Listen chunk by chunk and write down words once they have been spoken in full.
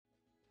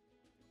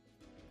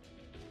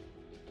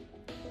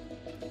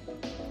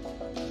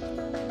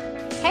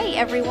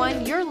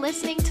everyone. You're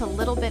listening to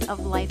Little Bit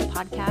of Life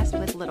podcast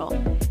with Little.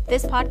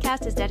 This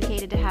podcast is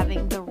dedicated to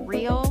having the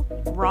real,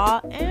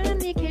 raw,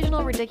 and the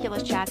occasional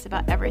ridiculous chats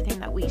about everything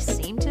that we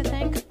seem to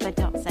think but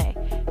don't say.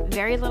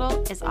 Very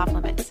little is off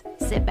limits.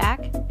 Sit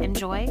back,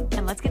 enjoy,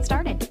 and let's get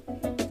started.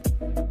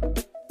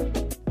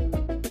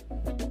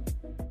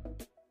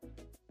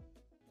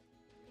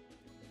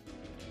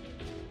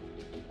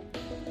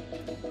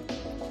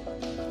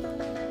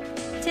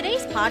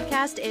 Today's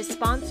podcast is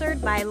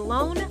sponsored by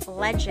Lone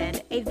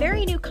Legend, a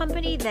very new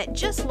company that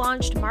just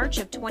launched March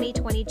of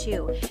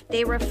 2022.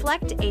 They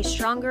reflect a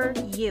stronger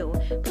you.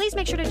 Please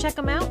make sure to check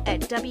them out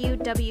at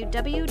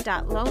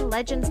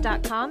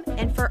www.lonelegends.com.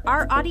 And for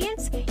our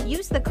audience,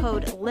 use the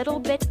code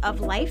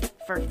LittleBitOfLife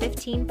for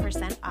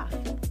 15% off.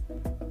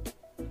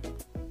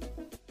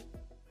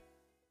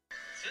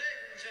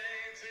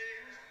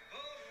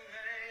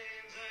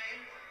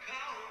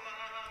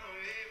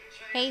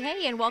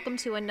 Hey, and welcome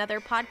to another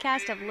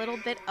podcast of Little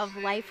Bit of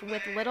Life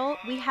with Little.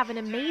 We have an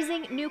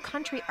amazing new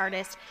country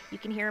artist. You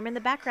can hear him in the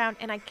background,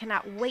 and I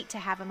cannot wait to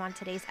have him on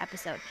today's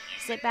episode.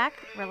 Sit back,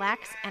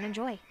 relax, and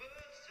enjoy.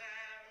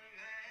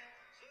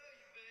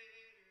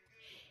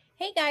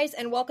 Hey guys,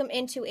 and welcome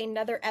into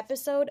another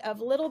episode of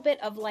Little Bit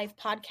of Life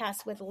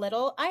podcast with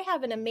Little. I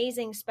have an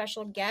amazing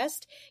special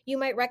guest. You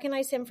might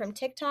recognize him from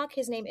TikTok.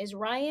 His name is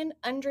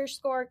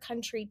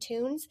Ryan_Country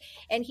Tunes,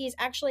 and he's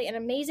actually an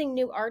amazing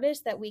new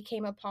artist that we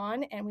came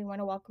upon, and we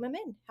want to welcome him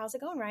in. How's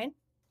it going, Ryan?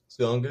 It's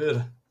going good.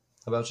 How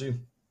about you?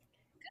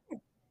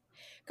 Good.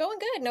 Going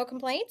good. No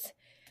complaints.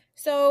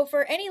 So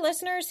for any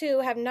listeners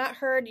who have not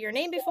heard your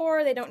name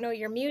before, they don't know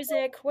your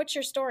music, what's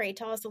your story?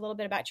 Tell us a little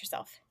bit about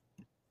yourself.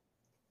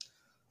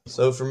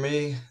 So for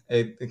me,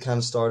 it kind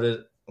of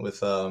started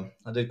with, I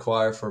did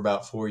choir for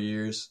about 4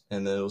 years,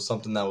 and then it was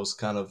something that was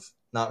kind of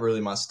not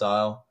really my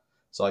style.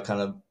 So I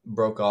kind of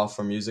broke off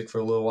from music for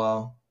a little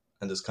while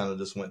and just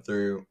went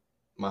through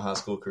my high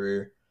school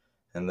career.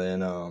 And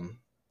then a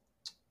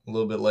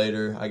little bit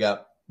later, I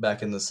got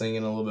back into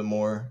singing a little bit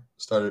more,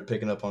 started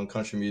picking up on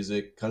country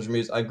music.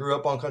 I grew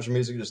up on country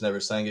music, just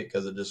never sang it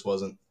because it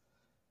wasn't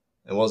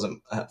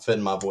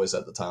fitting my voice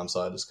at the time,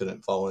 so I just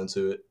couldn't fall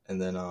into it. And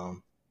then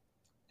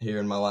here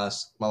in my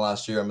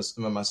last year, I'm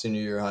in my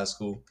senior year of high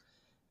school,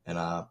 and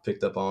I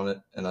picked up on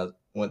it, and I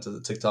went to the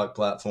TikTok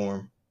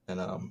platform.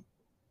 And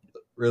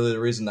really the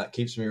reason that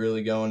keeps me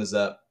really going is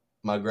that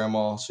my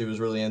grandma, she was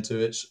really into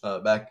it.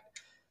 Back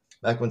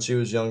when she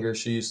was younger,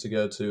 she used to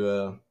go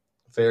to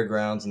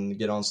fairgrounds and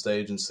get on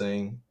stage and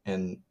sing,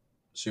 and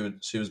she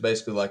was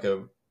basically like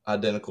a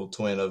identical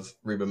twin of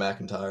Reba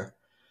McEntire.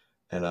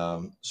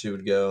 And she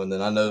would go, and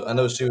then I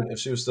know if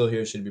she was still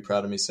here, she'd be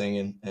proud of me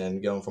singing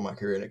and going for my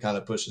career. And it kind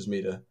of pushes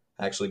me to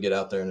actually get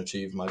out there and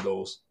achieve my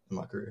goals in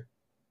my career.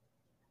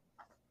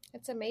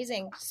 That's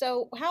amazing.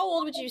 So how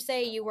old would you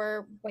say you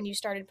were when you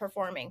started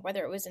performing,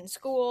 whether it was in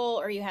school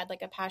or you had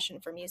like a passion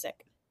for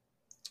music?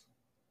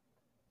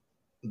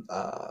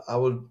 I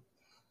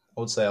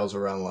would say I was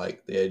around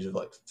like the age of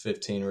like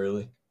 15,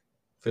 really.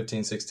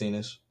 15,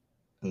 16-ish.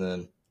 And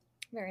then.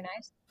 Very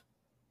nice.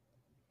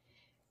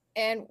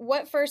 And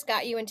what first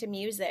got you into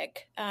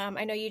music?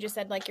 I know you just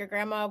said like your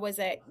grandma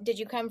did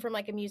you come from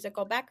like a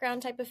musical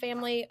background type of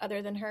family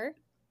other than her?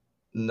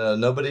 No,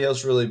 nobody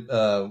else really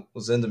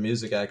was into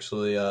music,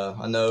 actually.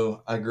 I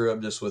know I grew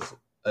up just with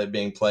it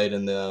being played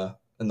in the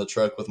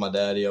truck with my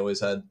dad. He always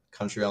had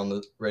country on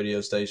the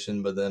radio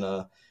station, but then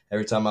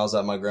every time I was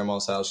at my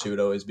grandma's house, she would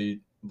always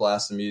be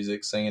blasting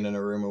music, singing in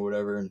her room or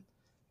whatever, and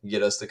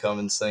get us to come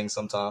and sing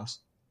sometimes.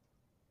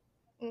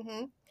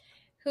 Mm-hmm.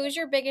 Who's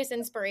your biggest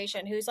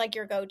inspiration? Who's like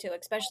your go-to,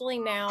 especially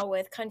now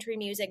with country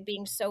music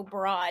being so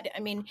broad? I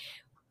mean,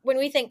 when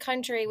we think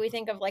country, we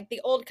think of like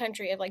the old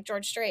country of like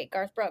George Strait,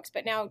 Garth Brooks,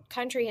 but now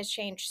country has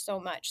changed so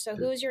much. So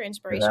who's your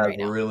inspiration right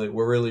now?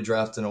 We're really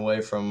drafting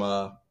away from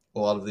a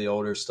lot of the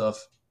older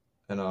stuff.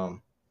 And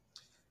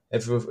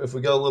if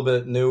we go a little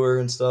bit newer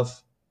and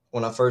stuff,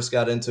 when I first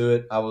got into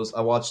it, I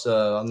watched,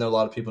 I know a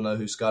lot of people know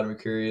who Scott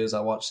Mercury is.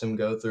 I watched him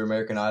go through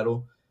American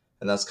Idol.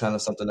 And that's kind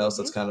of something else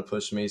that's kind of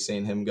pushed me,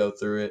 seeing him go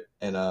through it.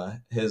 And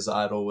his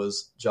idol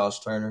was Josh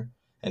Turner,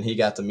 and he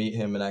got to meet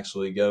him and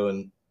actually go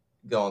on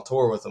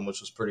tour with him, which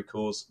was pretty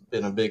cool. It's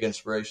been a big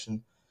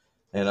inspiration.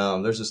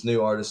 And there's this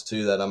new artist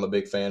too that I'm a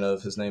big fan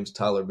of. His name's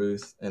Tyler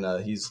Booth, and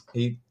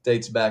he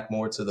dates back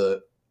more to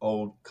the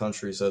old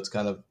country, so it's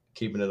kind of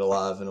keeping it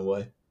alive in a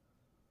way.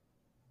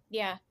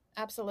 Yeah,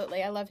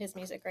 absolutely. I love his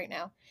music right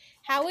now.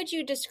 How would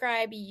you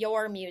describe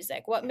your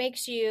music? What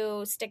makes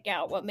you stick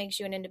out? What makes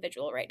you an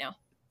individual right now?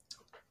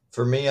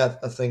 For me, I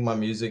think my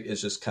music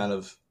is just kind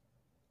of,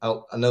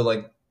 I know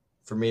like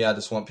for me, I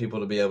just want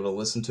people to be able to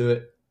listen to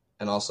it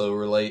and also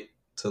relate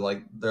to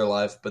like their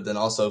life, but then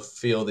also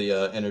feel the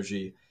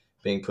energy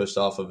being pushed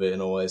off of it in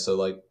a way. So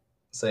like,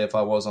 say if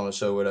I was on a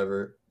show, or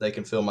whatever, they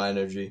can feel my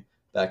energy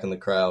back in the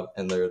crowd,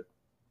 and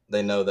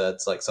they know that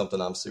it's like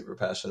something I'm super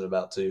passionate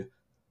about too.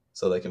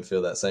 So they can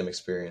feel that same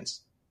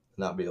experience,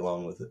 not be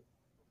alone with it.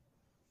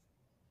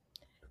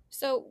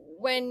 So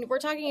when we're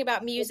talking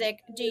about music,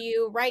 do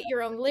you write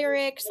your own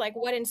lyrics? Like,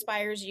 what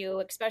inspires you,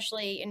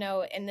 especially,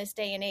 in this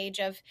day and age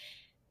of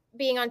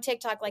being on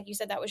TikTok? Like you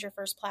said, that was your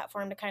first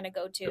platform to kind of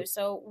go to.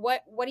 So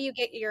what do you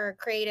get your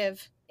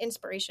creative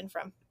inspiration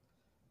from?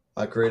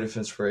 My creative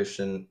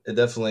inspiration,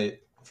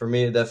 for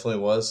me, it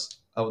definitely was.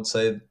 I would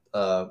say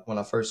when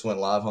I first went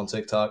live on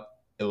TikTok,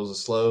 it was a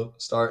slow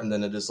start, and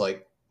then it just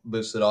like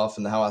boosted off.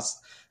 And how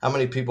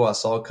many people I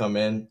saw come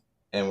in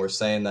and were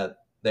saying that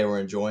they were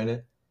enjoying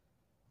it,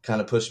 kind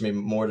of pushed me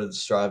more to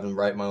strive and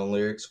write my own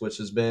lyrics, which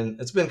it's been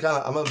kind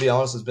of, I'm gonna be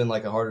honest, it's been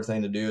like a harder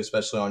thing to do,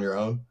 especially on your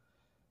own,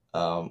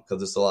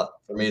 because it's a lot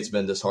for me. It's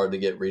been just hard to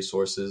get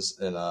resources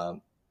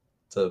and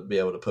to be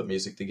able to put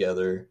music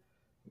together,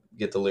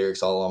 get the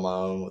lyrics all on my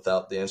own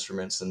without the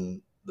instruments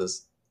and the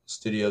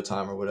studio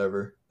time or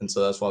whatever. And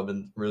so that's why I've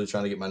been really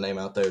trying to get my name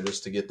out there,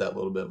 just to get that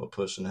little bit of a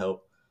push and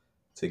help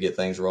to get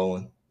things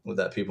rolling with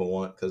that people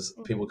want. Because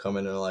people come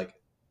in and are like,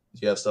 do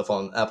you have stuff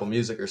on Apple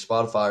Music or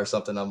Spotify or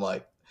something? I'm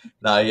like,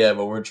 nah, yeah,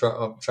 but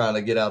I'm trying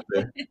to get out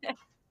there.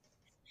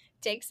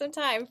 Take some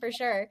time for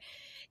sure.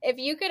 If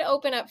you could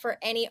open up for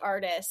any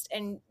artist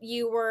and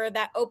you were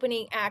that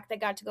opening act that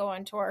got to go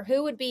on tour,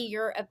 who would be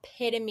your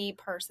epitome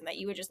person that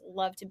you would just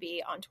love to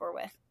be on tour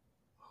with?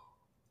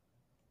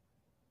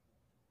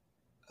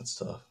 That's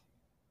tough.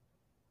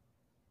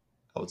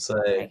 I would say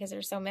because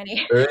there's so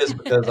many. There is,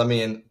 because I'm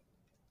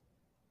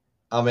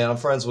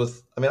friends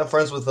with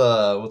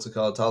what's it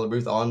called, Tyler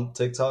Booth on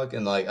TikTok,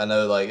 and like I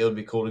know like it would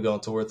be cool to go on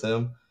tour with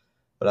him,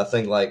 but I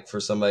think like for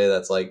somebody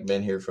that's like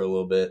been here for a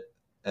little bit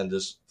and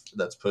just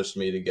that's pushed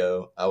me to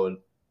go,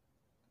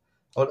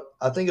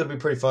 I think it would be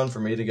pretty fun for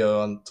me to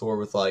go on tour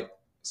with like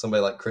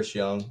somebody like Chris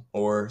Young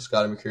or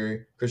Scotty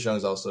McCreery. Chris Young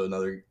is also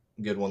another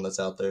good one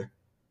that's out there,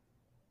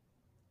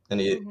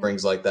 and he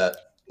brings like that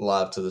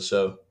live to the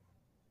show.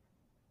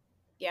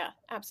 Yeah,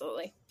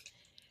 absolutely.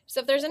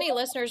 So if there's any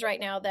listeners right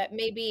now that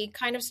may be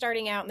kind of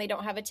starting out and they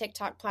don't have a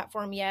TikTok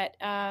platform yet,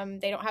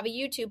 they don't have a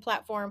YouTube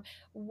platform,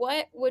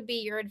 what would be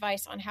your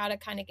advice on how to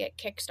kind of get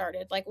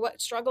kickstarted? Like, what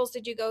struggles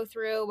did you go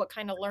through? What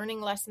kind of learning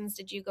lessons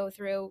did you go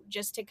through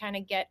just to kind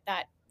of get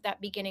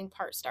that beginning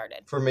part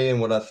started? For me,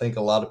 and what I think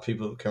a lot of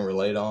people can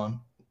relate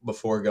on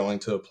before going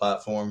to a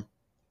platform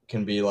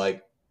can be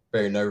like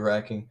very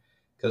nerve-wracking.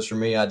 Because for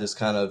me, I just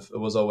kind of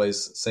was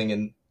always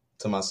singing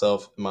to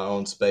myself in my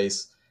own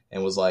space,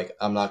 and was like,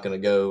 I'm not going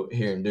to go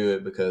here and do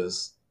it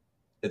because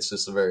it's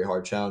just a very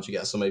hard challenge. You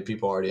got so many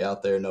people already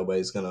out there.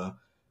 Nobody's going to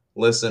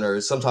listen,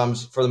 or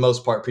sometimes for the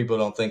most part, people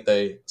don't think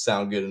they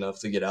sound good enough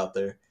to get out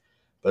there.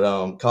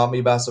 But caught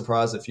me by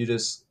surprise. If you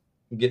just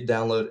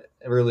download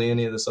really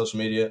any of the social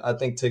media, I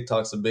think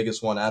TikTok's the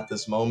biggest one at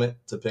this moment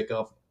to pick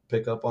up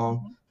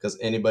on, because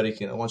anybody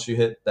can, once you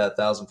hit that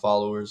 1,000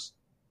 followers,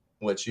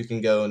 which you can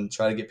go and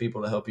try to get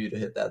people to help you to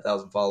hit that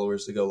 1,000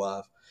 followers to go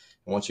live.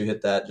 And once you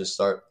hit that,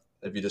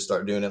 if you just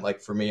start doing it. Like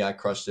for me, I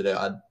crushed it.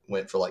 I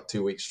went for like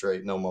 2 weeks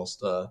straight, and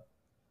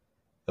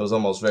it was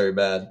almost very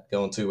bad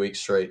going 2 weeks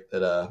straight.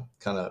 It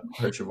kind of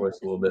hurt your voice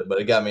a little bit,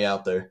 but it got me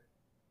out there.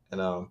 And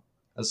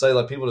I'd say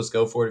like people just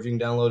go for it. If you can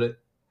download it,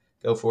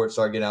 go for it.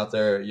 Start getting out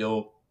there.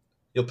 You'll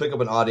pick up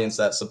an audience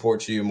that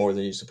supports you more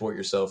than you support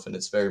yourself, and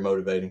it's very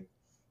motivating.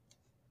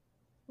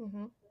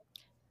 Mm-hmm.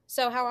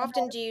 So how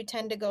often do you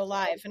tend to go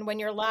live? And when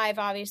you're live,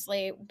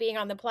 obviously being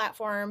on the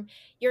platform,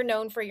 you're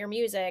known for your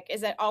music. Is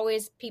that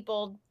always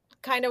people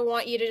kind of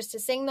want you to just to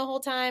sing the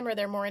whole time, or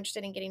they're more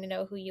interested in getting to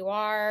know who you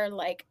are?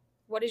 Like,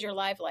 what is your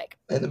live like?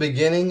 In the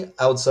beginning,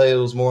 I would say it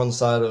was more on the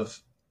side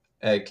of,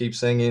 hey, keep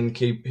singing,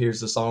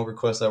 here's the song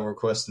request that we're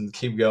requesting,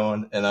 keep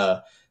going. And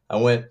I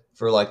went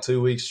for like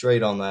 2 weeks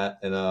straight on that,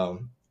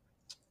 and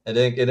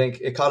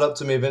it caught up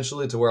to me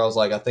eventually to where I was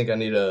like, I think I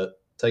need to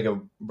take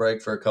a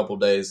break for a couple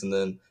days, and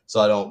then so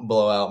I don't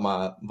blow out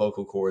my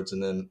vocal cords.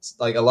 And then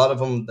like a lot of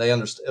them, they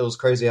understand. It was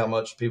crazy how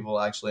much people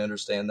actually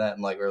understand that,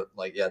 and are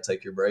like, yeah,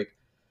 take your break.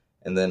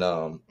 And then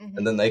and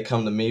then they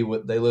come to me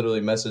they literally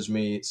message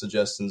me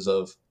suggestions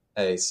of,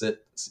 hey,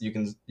 you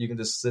can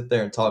just sit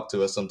there and talk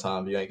to us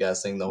sometime. You ain't gotta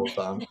sing the whole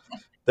time.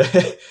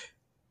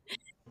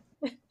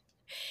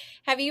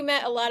 Have you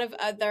met a lot of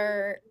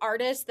other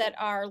artists that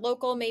are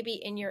local, maybe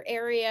in your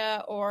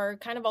area or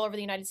kind of all over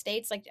the United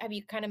States? Like, have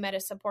you kind of met a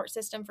support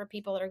system for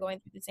people that are going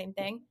through the same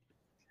thing?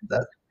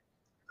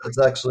 That's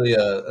actually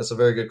that's a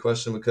very good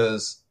question,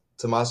 because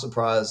to my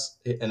surprise,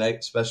 and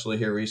especially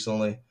here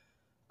recently,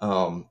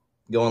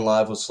 going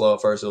live was slow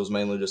at first. It was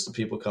mainly just the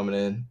people coming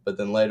in, but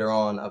then later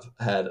on, I've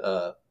had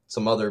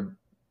some other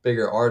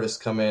bigger artists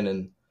come in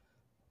and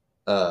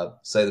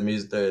say the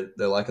music,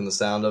 they're liking the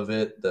sound of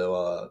it.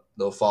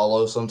 They'll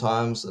follow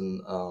sometimes,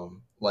 and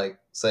like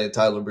say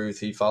Tyler Booth,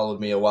 he followed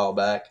me a while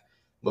back,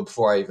 but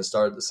before I even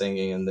started the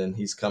singing, and then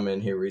he's come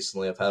in here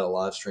recently. I've had a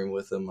live stream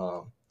with him.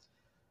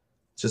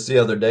 Just the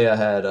other day, I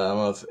had I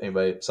don't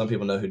know if some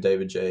people know who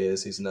David J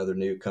is. He's another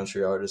new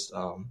country artist.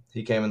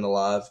 He came in the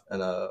live,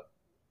 and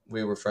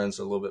we were friends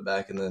for a little bit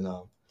back, and then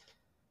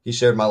he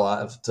shared my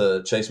live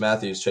to Chase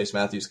Matthews. Chase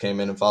Matthews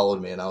came in and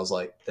followed me, and I was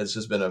like, it's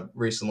just been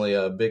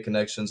recently big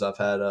connections. I've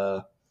had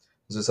there's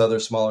this other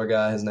smaller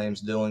guy. His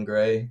name's Dylan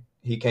Gray.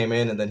 he came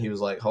in and then he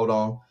was like, hold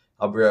on,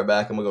 I'll be right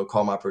back. I'm gonna go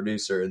call my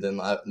producer. And then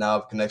now I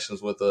have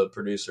connections with a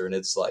producer, and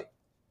it's like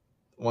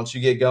once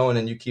you get going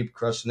and you keep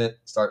crushing it,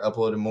 start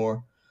uploading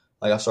more.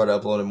 Like I started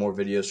uploading more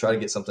videos, try to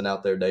get something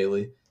out there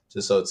daily,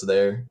 just so it's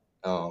there,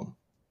 and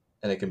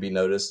it can be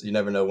noticed. You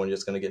never know when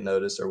it's going to get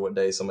noticed or what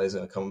day somebody's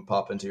going to come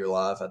pop into your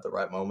live at the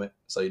right moment.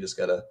 So you just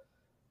gotta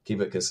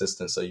keep it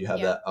consistent so you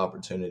have that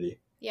opportunity.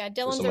 Yeah,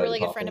 Dylan's a really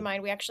good friend of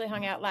mine. We actually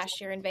hung out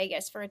last year in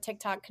Vegas for a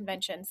TikTok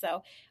convention.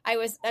 So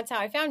that's how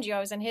I found you. I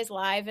was in his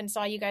live and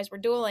saw you guys were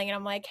dueling, and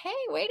I'm like, hey,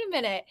 wait a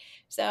minute.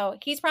 So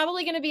he's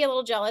probably going to be a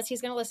little jealous. He's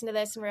going to listen to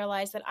this and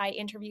realize that I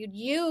interviewed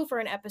you for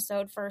an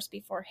episode first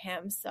before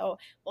him. So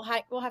we'll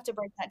have to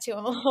break that to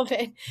him a little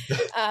bit.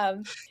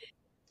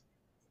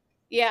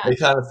 Yeah. They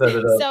kind of set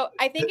it up. So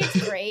I think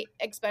it's great,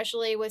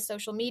 especially with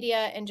social media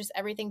and just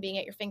everything being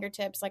at your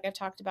fingertips, like I've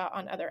talked about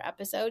on other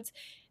episodes,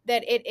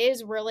 that it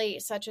is really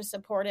such a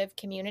supportive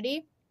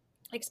community,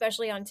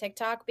 especially on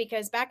TikTok,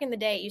 because back in the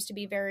day it used to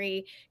be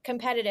very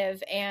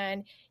competitive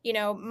and,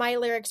 my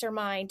lyrics are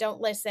mine, don't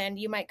listen,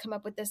 you might come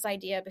up with this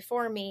idea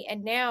before me.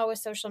 And now with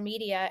social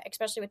media,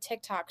 especially with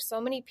TikTok,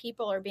 so many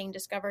people are being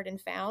discovered and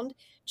found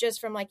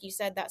just from, like you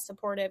said, that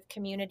supportive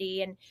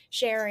community and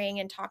sharing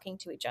and talking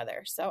to each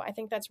other. So I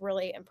think that's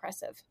really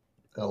impressive.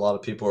 And a lot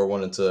of people are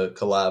wanting to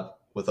collab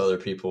with other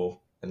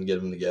people and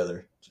get them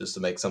together just to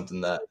make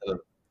something that,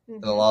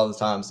 and a lot of the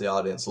times the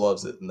audience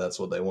loves it and that's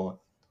what they want.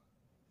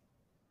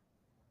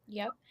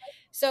 Yep.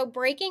 So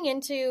breaking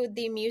into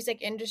the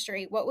music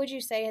industry, what would you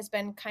say has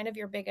been kind of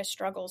your biggest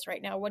struggles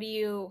right now? What do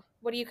you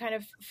kind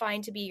of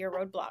find to be your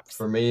roadblocks?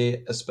 For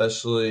me,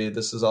 especially,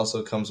 this is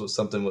also comes with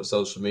something with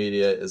social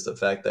media, is the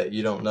fact that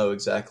you don't know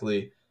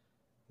exactly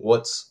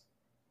what's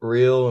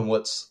real and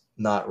what's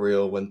not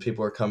real when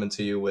people are coming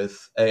to you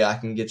with, hey, I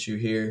can get you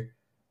here,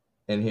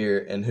 and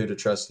who to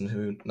trust and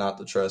who not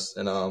to trust.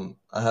 And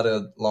I had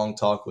a long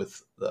talk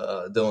with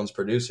Dylan's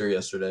producer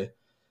yesterday,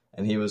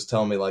 and he was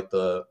telling me like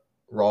the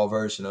raw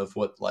version of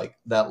what like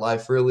that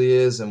life really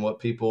is and what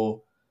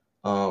people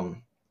are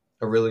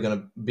really going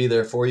to be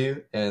there for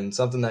you. And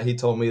something that he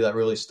told me that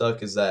really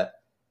stuck is that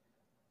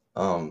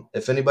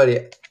if anybody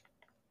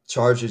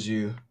charges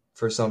you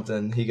for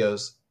something, he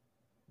goes,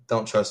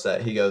 don't trust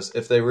that. He goes,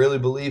 if they really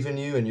believe in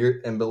you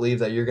and believe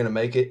that you're going to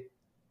make it,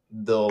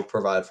 they'll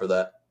provide for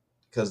that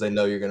because they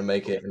know you're going to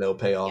make it and it'll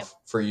pay off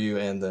for you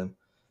and them.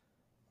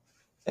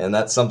 And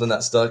that's something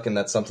that stuck, and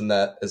that's something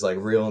that is like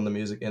real in the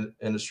music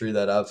industry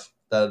that I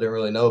didn't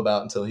really know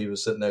about until he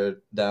was sitting there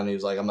down. He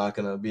was like, I'm not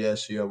going to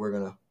BS you. We're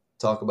going to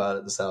talk about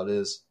it. This is how it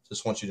is.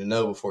 Just want you to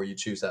know before you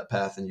choose that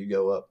path and you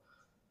go up.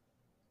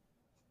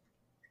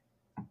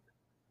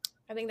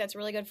 I think that's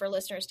really good for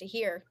listeners to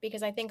hear,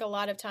 because I think a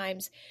lot of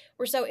times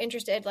we're so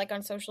interested, like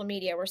on social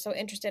media, we're so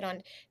interested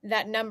on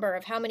that number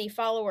of how many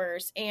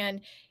followers.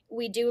 And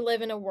we do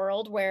live in a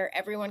world where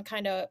everyone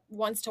kind of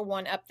wants to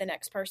one up the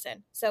next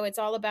person. So it's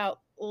all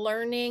about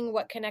learning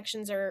what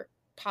connections are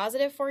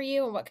positive for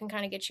you and what can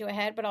kind of get you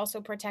ahead, but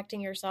also protecting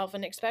yourself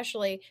and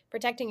especially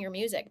protecting your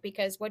music,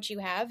 because what you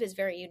have is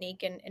very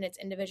unique and it's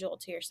individual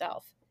to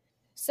yourself.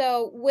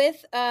 So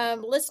with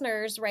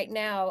listeners right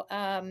now,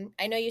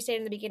 I know you stated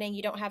in the beginning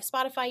you don't have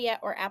Spotify yet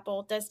or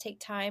Apple. It does take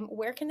time.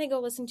 Where can they go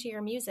listen to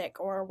your music,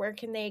 or where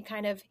can they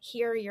kind of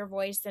hear your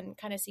voice and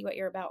kind of see what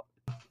you're about?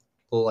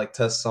 Little like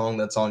test song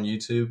that's on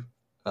YouTube.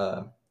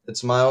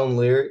 It's my own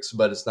lyrics,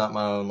 but it's not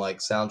my own like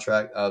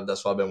soundtrack.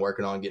 That's why I've been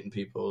working on getting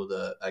people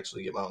to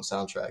actually get my own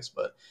soundtracks.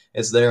 But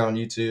it's there on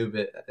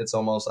YouTube. It's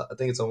almost, I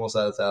think it's almost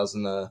at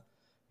 1,000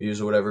 views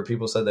or whatever.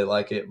 People said they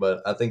like it,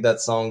 but I think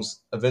that song,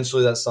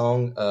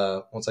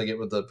 once I get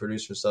with the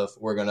producer stuff,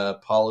 we're gonna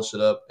polish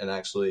it up and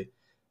actually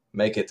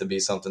make it to be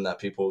something that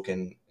people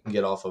can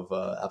get off of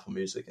Apple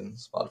Music and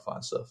Spotify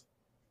and stuff.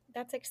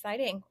 That's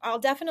exciting. I'll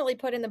definitely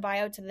put in the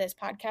bio to this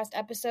podcast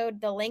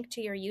episode the link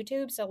to your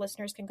YouTube so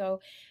listeners can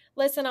go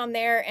listen on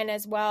there. And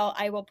as well,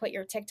 I will put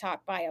your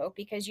TikTok bio,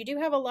 because you do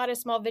have a lot of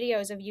small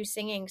videos of you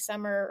singing.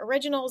 Some are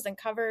originals and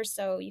covers,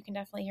 so you can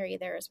definitely hear you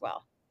there as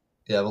well.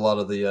 Yeah, I have a lot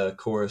of the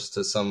chorus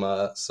to some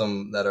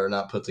that are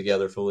not put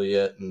together fully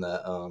yet, and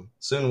that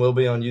soon will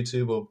be on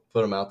YouTube. We'll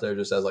put them out there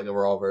just as like a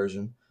raw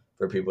version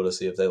for people to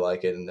see if they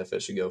like it and if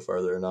it should go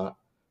further or not.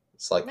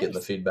 It's like getting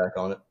the feedback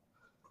on it.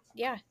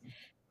 Yeah.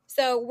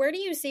 So where do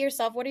you see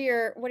yourself? What are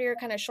your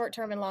kind of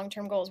short-term and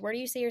long-term goals? Where do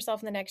you see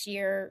yourself in the next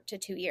year to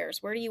 2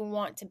 years? Where do you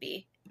want to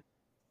be?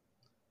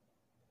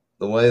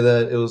 The way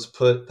that it was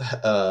put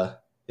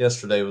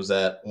yesterday was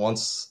that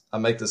once I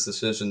make this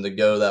decision to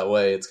go that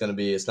way, it's not going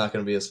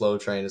to be a slow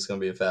train. It's going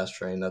to be a fast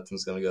train.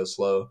 Nothing's going to go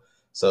slow.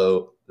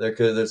 So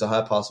there's a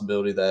high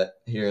possibility that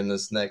here in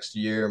this next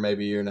year,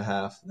 maybe year and a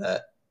half,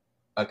 that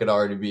I could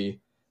already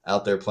be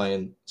out there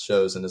playing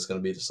shows, and it's going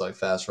to be just like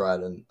fast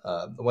ride. And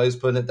the way he's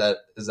putting it,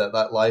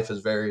 that life is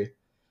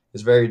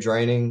very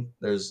draining.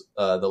 There's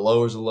the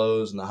lows are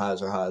lows and the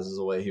highs are highs is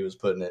the way he was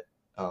putting it.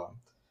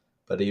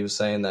 But he was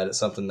saying that it's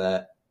something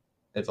that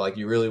if like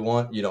you really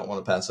want, you don't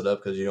want to pass it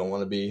up, because you don't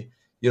want to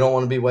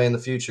be way in the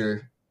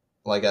future,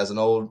 like as an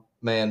old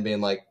man being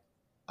like,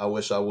 I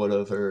wish I would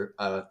have, or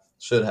I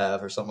should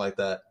have, or something like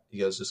that. He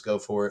goes, just go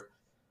for it.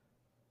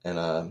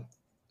 And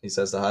he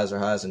says the highs are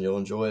highs and you'll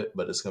enjoy it,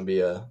 but it's going to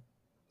be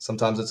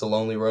sometimes it's a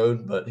lonely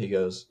road, but he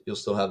goes, you'll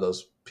still have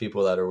those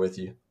people that are with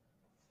you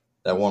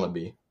that want to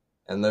be.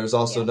 And there's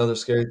also another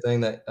scary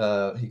thing that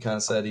he kind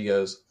of said. He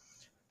goes,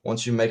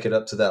 once you make it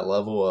up to that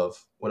level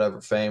of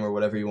whatever fame or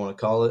whatever you want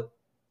to call it,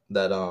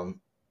 that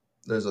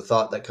there's a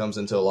thought that comes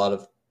into a lot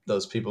of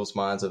those people's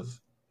minds of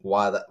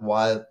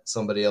why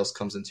somebody else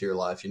comes into your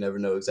life. You never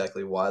know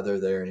exactly why they're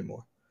there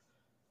anymore,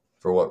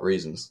 for what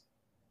reasons.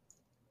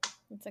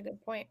 That's a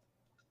good point.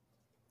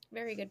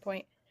 Very good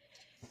point.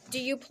 Do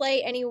you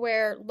play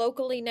anywhere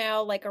locally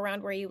now, like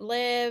around where you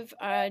live?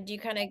 Do you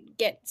kind of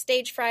get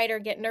stage fright or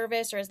get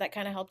nervous, or has that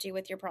kind of helped you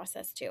with your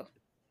process too?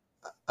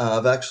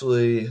 I've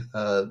actually,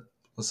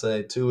 let's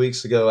say 2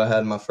 weeks ago, I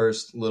had my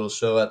first little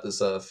show at this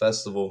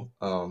festival.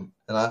 And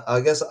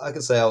I guess I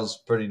could say I was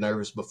pretty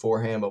nervous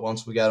beforehand, but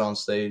once we got on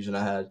stage and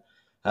I had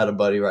a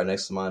buddy right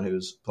next to mine who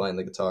was playing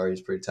the guitar,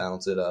 he's pretty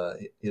talented.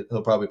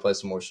 He'll probably play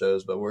some more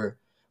shows, but we're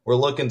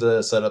looking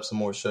to set up some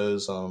more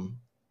shows.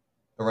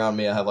 Around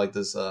me, I have like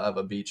this. I have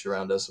a beach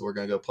around us, so we're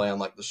gonna go play on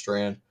like the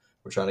Strand.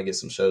 We're trying to get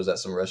some shows at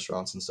some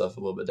restaurants and stuff a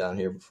little bit down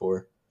here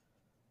before,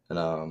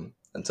 and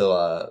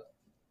until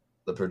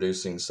the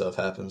producing stuff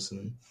happens,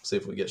 and see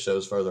if we get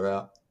shows further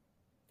out.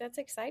 That's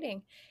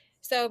exciting.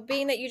 So,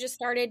 being that you just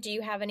started, do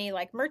you have any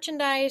like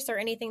merchandise or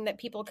anything that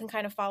people can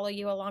kind of follow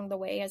you along the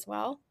way as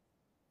well?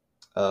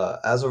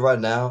 As of right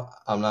now,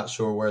 I'm not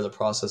sure where the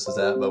process is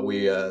at, but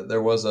we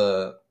there was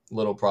a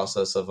little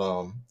process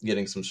of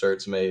getting some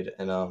shirts made,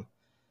 and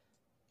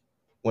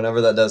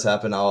whenever that does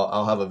happen,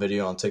 I'll have a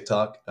video on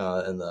TikTok,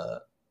 and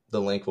the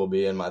link will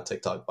be in my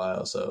TikTok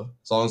bio. So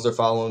as long as they're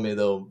following me,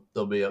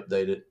 they'll be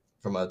updated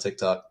from my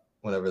TikTok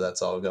whenever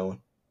that's all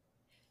going.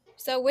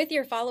 So with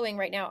your following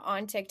right now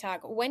on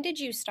TikTok, when did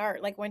you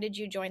start? Like, when did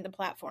you join the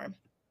platform?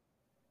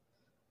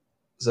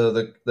 So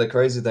the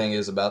crazy thing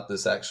is about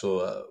this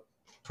actual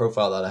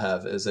profile that I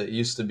have is it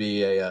used to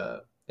be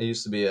a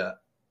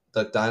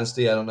Duck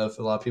Dynasty. I don't know if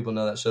a lot of people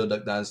know that show,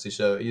 Duck Dynasty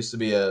show. It used to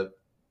be a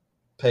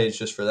page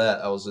just for that.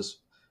 I was just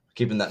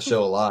keeping that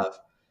show alive,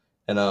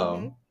 and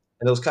and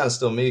it was kind of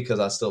still me because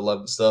I still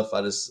loved the stuff.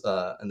 I just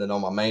and then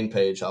on my main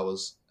page I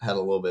had a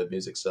little bit of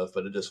music stuff,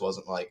 but it just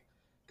wasn't like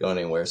going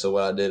anywhere. So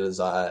what I did is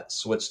I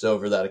switched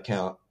over that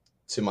account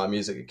to my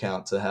music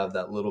account to have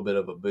that little bit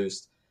of a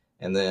boost.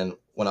 And then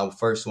when I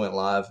first went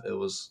live, it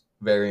was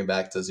varying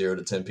back to 0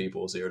 to 10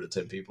 people, 0 to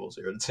 10 people,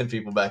 0 to 10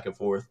 people, back and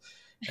forth.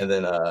 And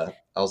then I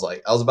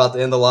was about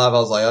to end the live. I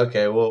was like,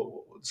 okay,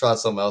 we'll try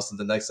something else. And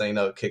the next thing you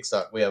know, it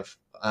kickstart.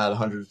 I had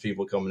 100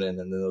 people coming in,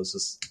 and then it was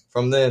just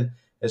from then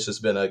it's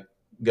just been a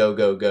go,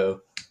 go,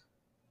 go.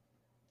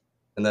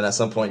 And then at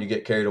some point you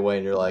get carried away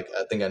and you're like,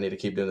 I think I need to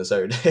keep doing this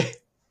every day.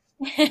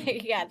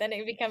 Yeah, then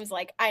it becomes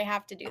like, I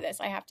have to do this.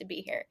 I have to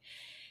be here.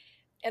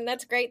 And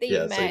that's great that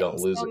you've met so you don't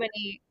lose so it.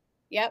 many.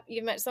 Yep,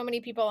 you've met so many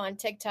people on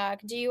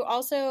TikTok. Do you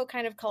also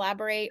kind of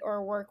collaborate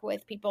or work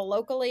with people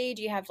locally?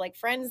 Do you have like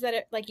friends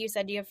that, like you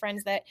said, do you have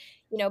friends that,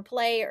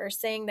 play or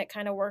sing that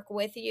kind of work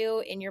with you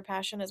in your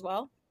passion as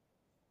well?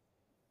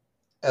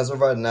 As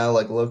of right now,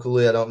 like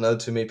locally, I don't know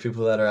too many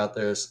people that are out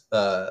there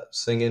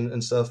singing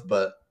and stuff,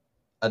 but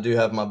I do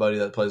have my buddy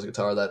that plays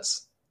guitar.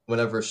 That's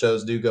whenever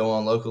shows do go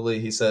on locally,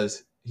 he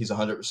says he's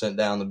 100%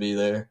 down to be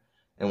there,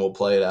 and we'll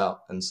play it out.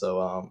 And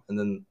so, and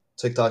then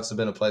TikTok's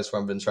been a place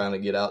where I've been trying to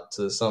get out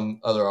to some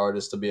other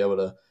artists to be able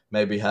to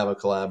maybe have a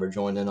collab or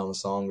join in on a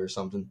song or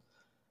something.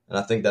 And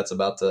I think that's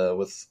about to,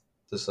 with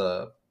this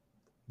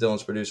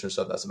Dylan's producer and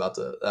stuff,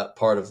 that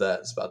part of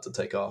that is about to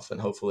take off, and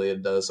hopefully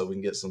it does, so we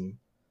can get some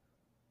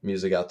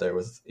music out there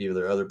with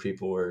either other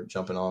people or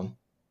jumping on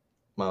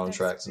my own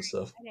tracks and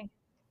stuff. Exciting.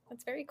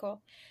 That's very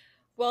cool.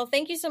 Well,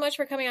 thank you so much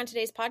for coming on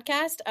today's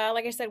podcast.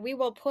 Like I said, we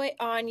will put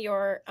on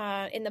your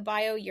in the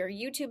bio your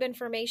YouTube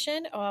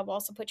information. We'll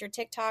also put your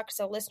TikTok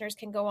so listeners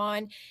can go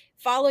on,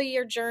 follow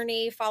your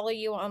journey, follow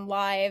you on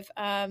live.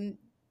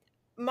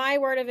 My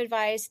word of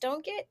advice: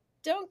 don't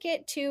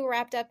get too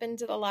wrapped up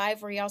into the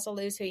live where you also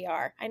lose who you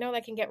are. I know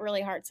that can get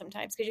really hard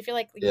sometimes because you feel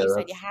like you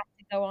said, you have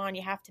to go on,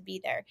 you have to be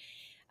there.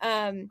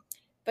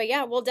 But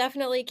yeah, we'll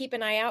definitely keep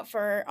an eye out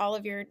for all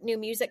of your new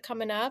music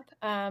coming up.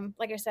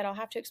 Like I said, I'll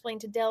have to explain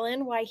to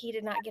Dylan why he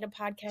did not get a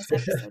podcast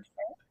episode first.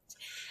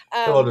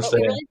 But we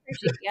really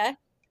appreciate you.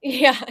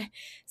 Yeah.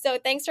 So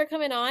thanks for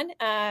coming on.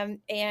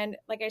 And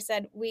like I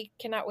said, we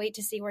cannot wait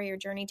to see where your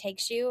journey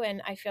takes you.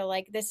 And I feel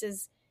like this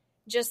is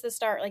just the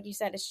start. Like you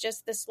said, it's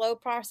just the slow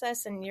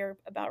process, and you're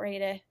about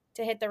ready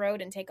to hit the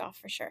road and take off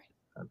for sure.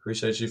 I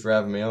appreciate you for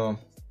having me on.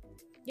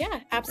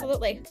 Yeah,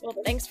 absolutely. Well,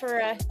 thanks for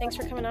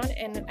coming on,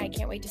 and I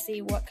can't wait to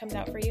see what comes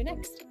out for you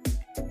next.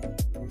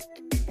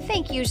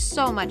 Thank you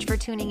so much for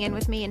tuning in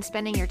with me and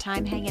spending your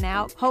time hanging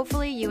out.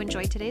 Hopefully you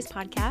enjoyed today's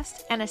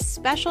podcast, and a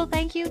special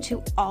thank you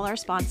to all our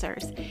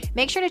sponsors.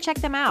 Make sure to check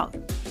them out.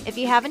 If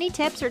you have any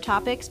tips or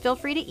topics, feel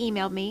free to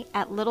email me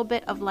at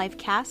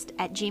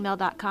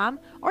littlebitoflifecast@gmail.com,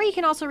 or you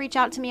can also reach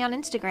out to me on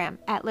Instagram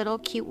at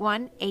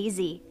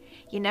littlecute1az.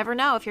 You never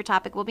know if your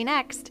topic will be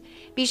next.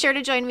 Be sure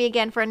to join me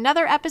again for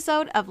another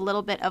episode of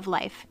Little Bit of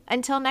Life.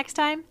 Until next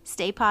time,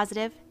 stay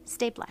positive,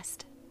 stay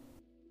blessed.